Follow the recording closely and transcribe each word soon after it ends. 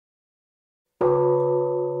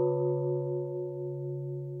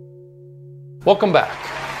Welcome back.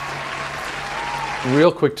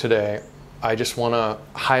 Real quick today, I just want to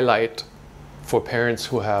highlight for parents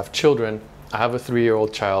who have children. I have a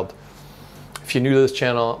 3-year-old child. If you're new to this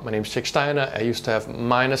channel, my name is Steiner. I used to have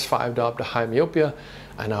 -5 diopter high myopia.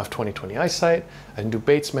 I now have 20/20 eyesight. I didn't do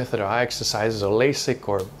Bates method or eye exercises or LASIK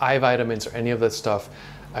or eye vitamins or any of that stuff.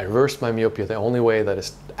 I reversed my myopia the only way that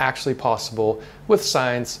is actually possible with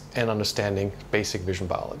science and understanding basic vision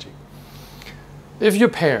biology. If you're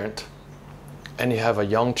a parent and you have a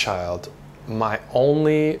young child, my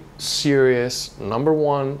only serious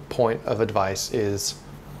 #1 point of advice is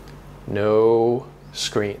no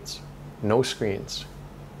screens. No screens.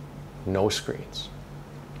 No screens.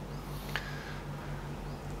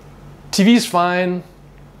 TV's fine.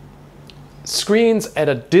 Screens at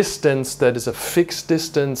a distance that is a fixed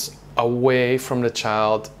distance away from the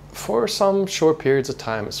child for some short periods of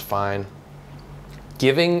time is fine.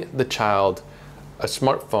 Giving the child a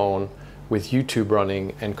smartphone with YouTube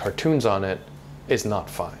running and cartoons on it is not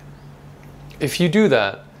fine. If you do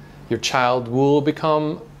that, your child will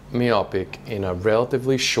become myopic in a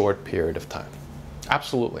relatively short period of time.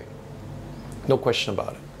 Absolutely. No question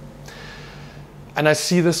about it. And I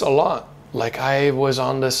see this a lot. Like, I was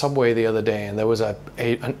on the subway the other day and there was an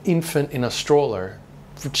infant in a stroller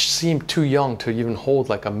which seemed too young to even hold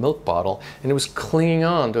like a milk bottle, and it was clinging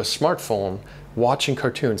on to a smartphone watching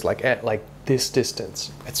cartoons like at this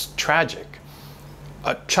distance. It's tragic.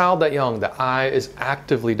 A child that young, the eye is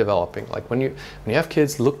actively developing. Like when you have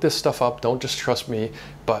kids, look this stuff up. Don't just trust me.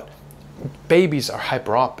 But babies are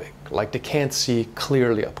hyperopic. Like, they can't see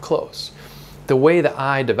clearly up close. The way the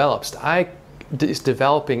eye develops, the eye is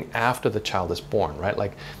developing after the child is born, right?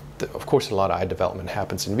 Like, of course, a lot of eye development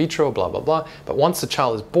happens in vitro, blah, blah, blah. But once the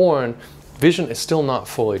child is born, vision is still not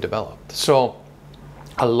fully developed. So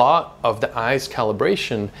a lot of the eye's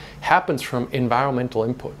calibration happens from environmental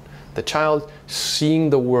input. The child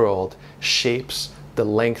seeing the world shapes the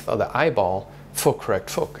length of the eyeball for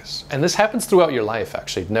correct focus. And this happens throughout your life,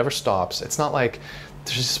 actually. It never stops. It's not like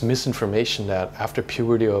there's this misinformation that after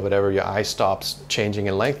puberty or whatever, your eye stops changing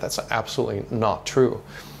in length. That's absolutely not true.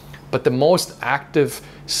 But the most active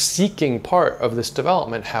seeking part of this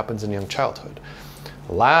development happens in young childhood.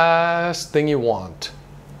 Last thing you want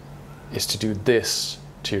is to do this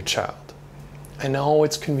to your child. I know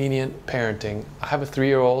it's convenient parenting. I have a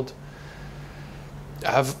 3-year-old.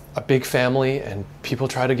 I have a big family, and people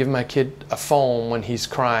try to give my kid a phone when he's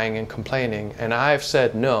crying and complaining, and I've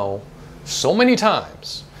said no so many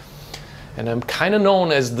times. And I'm kind of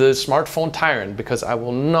known as the smartphone tyrant because I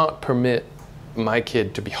will not permit my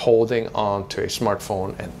kid to be holding on to a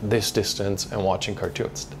smartphone at this distance and watching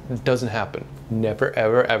cartoons. It doesn't happen. Never,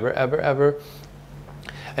 ever, ever, ever, ever.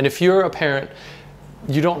 And if you're a parent,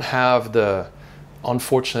 you don't have the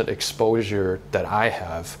unfortunate exposure that I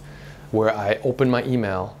have, where I open my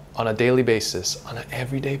email on a daily basis, on an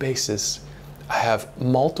everyday basis. I have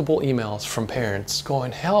multiple emails from parents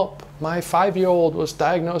going, help, my 5-year-old was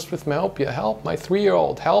diagnosed with myopia, help, my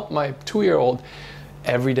 3-year-old, help, my 2-year-old,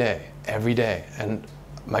 every day, every day. And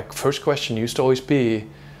my first question used to always be,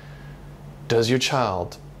 does your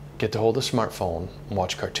child get to hold a smartphone and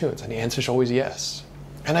watch cartoons? And the answer is always yes.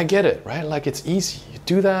 And I get it, right? Like, it's easy. You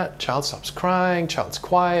do that, child stops crying, child's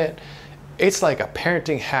quiet. It's like a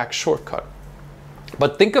parenting hack shortcut.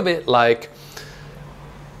 But think of it like,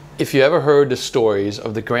 if you ever heard the stories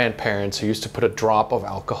of the grandparents who used to put a drop of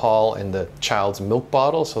alcohol in the child's milk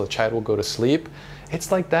bottle so the child will go to sleep,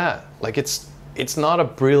 it's like that. Like, it's not a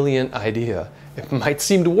brilliant idea. It might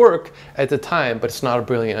seem to work at the time, but it's not a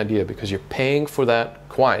brilliant idea because you're paying for that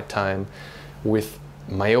quiet time with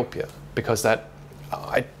myopia. Because that,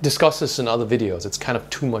 I discuss this in other videos. It's kind of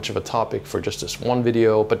too much of a topic for just this one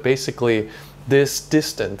video, but basically this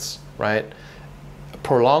distance, right?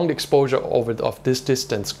 Prolonged exposure of this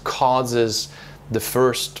distance causes the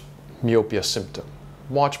first myopia symptom.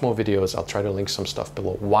 Watch more videos. I'll try to link some stuff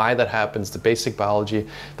below. Why that happens, the basic biology.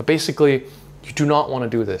 But basically, you do not want to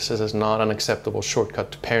do this. This is not an acceptable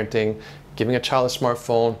shortcut to parenting. Giving a child a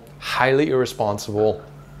smartphone, highly irresponsible.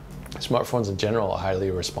 Smartphones in general are highly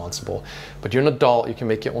irresponsible. But you're an adult, you can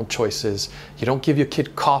make your own choices. You don't give your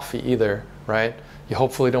kid coffee either, right? You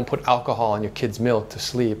hopefully don't put alcohol in your kid's milk to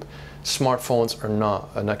sleep. Smartphones are not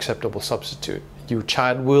an acceptable substitute. Your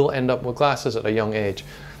child will end up with glasses at a young age.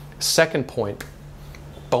 Second point,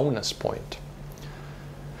 bonus point.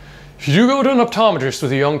 If you go to an optometrist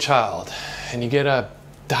with a young child and you get a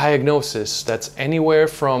diagnosis that's anywhere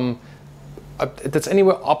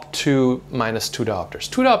up to -2 diopters.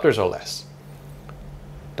 2 diopters or less.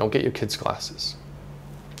 Don't get your kids glasses.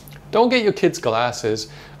 Don't get your kids glasses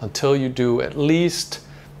until you do at least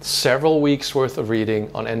several weeks worth of reading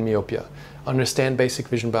on endmyopia. understand basic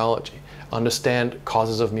vision biology, understand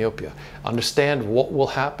causes of myopia, understand what will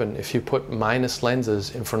happen if you put minus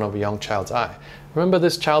lenses in front of a young child's eye. Remember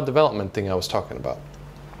this child development thing I was talking about?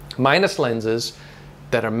 Minus lenses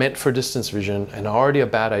that are meant for distance vision and are already a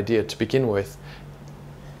bad idea to begin with,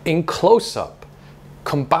 in close-up,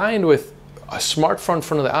 combined with a smartphone in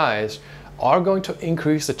front of the eyes, are going to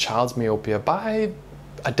increase the child's myopia by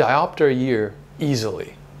a diopter a year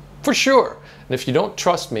easily, for sure. And if you don't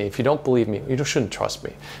trust me, if you don't believe me, you shouldn't trust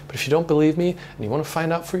me. But if you don't believe me and you want to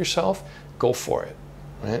find out for yourself, go for it,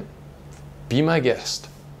 right? Be my guest.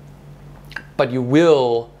 But you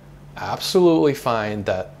will absolutely find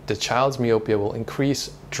that the child's myopia will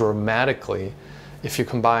increase dramatically if you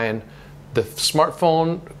combine the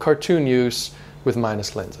smartphone cartoon use with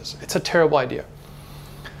minus lenses. It's a terrible idea.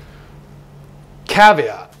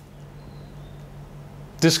 Caveat,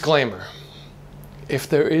 disclaimer, if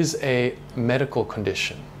there is a medical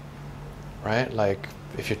condition, right? Like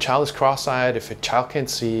if your child is cross-eyed, if your child can't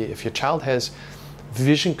see, if your child has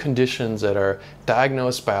vision conditions that are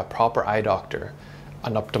diagnosed by a proper eye doctor,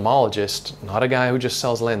 an ophthalmologist, not a guy who just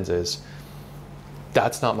sells lenses,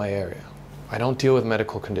 that's not my area. I don't deal with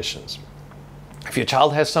medical conditions. If your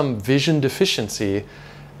child has some vision deficiency,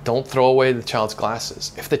 don't throw away the child's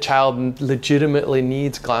glasses. If the child legitimately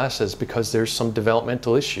needs glasses because there's some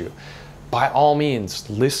developmental issue, by all means,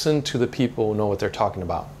 listen to the people who know what they're talking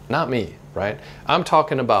about. Not me, right? I'm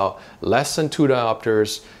talking about less than 2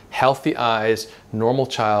 diopters, healthy eyes, normal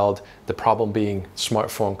child, the problem being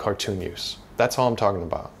smartphone cartoon use. That's all I'm talking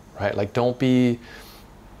about, right? Like don't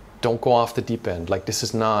go off the deep end. Like this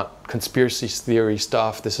is not conspiracy theory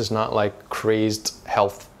stuff. This is not like crazed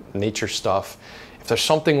health nature stuff. If there's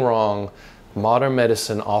something wrong, modern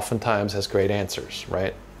medicine oftentimes has great answers,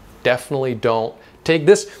 right? Definitely don't take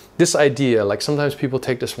this idea, like sometimes people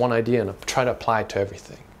take this one idea and try to apply it to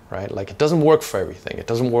everything, right? Like it doesn't work for everything. It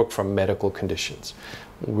doesn't work for medical conditions.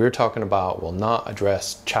 What we're talking about will not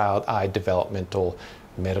address child eye developmental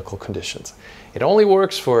medical conditions. It only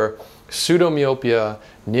works for pseudomyopia,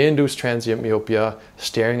 near-induced transient myopia,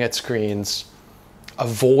 staring at screens,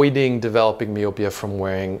 avoiding developing myopia from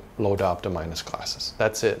wearing low diopter minus glasses.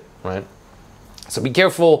 That's it, right? So be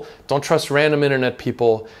careful, don't trust random internet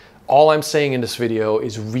people. All I'm saying in this video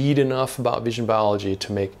is read enough about vision biology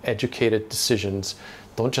to make educated decisions.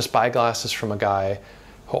 Don't just buy glasses from a guy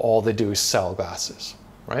who all they do is sell glasses,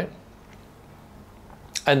 right?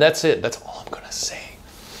 And that's it, that's all I'm gonna say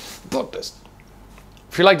about this.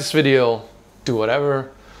 If you like this video, do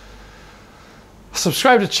whatever.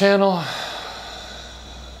 Subscribe to the channel.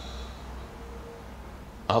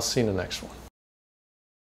 I'll see you in the next one.